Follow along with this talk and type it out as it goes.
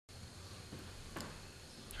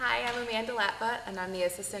Hi, I'm Amanda Latva, and I'm the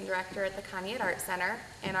Assistant Director at the Conneaut Arts Center,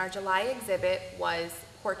 and our July exhibit was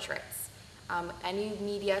portraits. Any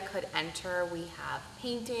media could enter. We have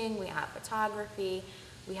painting, we have photography,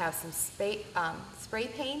 we have some spray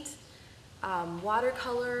paint,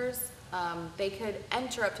 watercolors. They could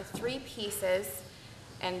enter up to 3 pieces,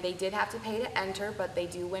 and they did have to pay to enter, but they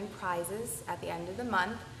do win prizes at the end of the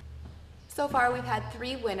month. So far we've had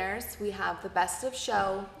 3 winners. We have the Best of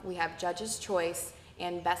Show, we have Judge's Choice,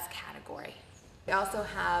 and Best Category. We also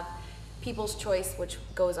have People's Choice, which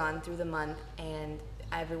goes on through the month, and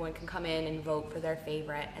everyone can come in and vote for their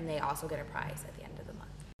favorite, and they also get a prize at the end.